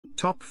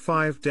Top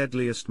 5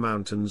 deadliest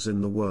mountains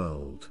in the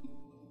world.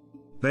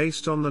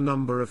 Based on the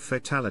number of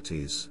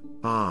fatalities,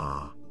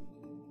 are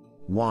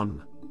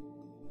 1.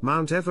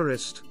 Mount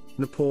Everest,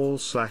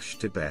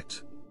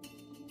 Nepal/Tibet.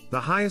 The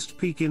highest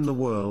peak in the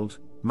world,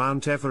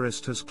 Mount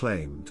Everest has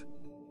claimed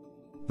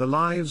the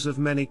lives of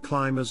many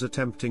climbers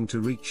attempting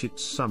to reach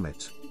its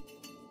summit.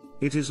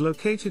 It is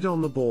located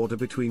on the border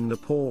between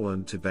Nepal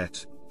and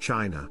Tibet,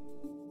 China.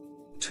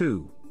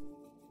 2.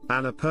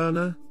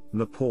 Annapurna,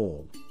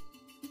 Nepal.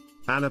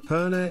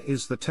 Annapurna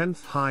is the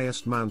 10th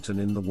highest mountain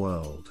in the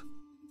world,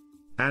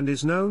 and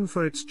is known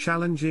for its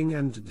challenging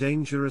and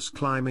dangerous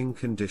climbing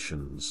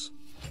conditions,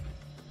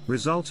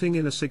 resulting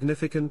in a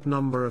significant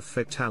number of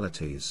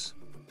fatalities.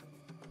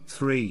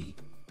 3.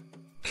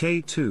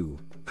 K2,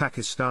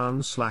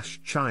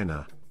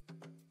 Pakistan/China.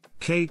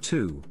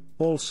 K2,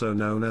 also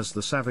known as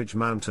the Savage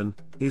Mountain,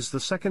 is the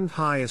second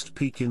highest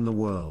peak in the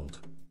world,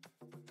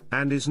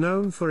 and is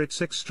known for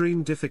its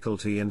extreme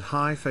difficulty and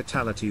high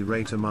fatality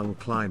rate among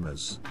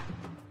climbers.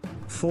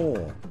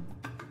 4.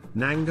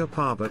 Nanga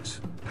Parbat,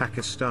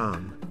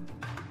 Pakistan.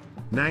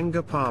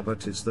 Nanga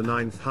Parbat is the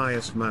 9th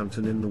highest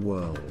mountain in the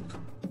world,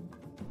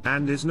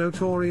 and is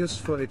notorious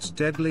for its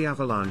deadly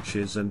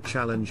avalanches and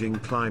challenging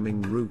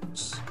climbing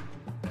routes.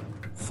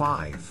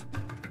 5.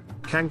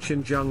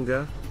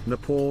 Kanchenjunga,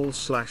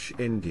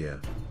 Nepal/India.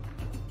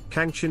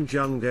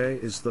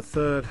 Kanchenjunga is the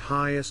 3rd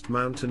highest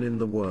mountain in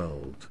the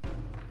world,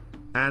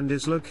 and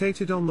is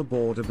located on the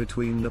border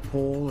between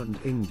Nepal and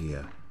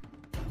India.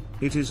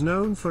 It is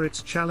known for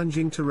its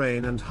challenging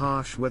terrain and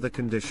harsh weather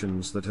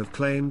conditions that have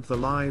claimed the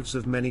lives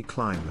of many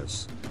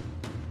climbers.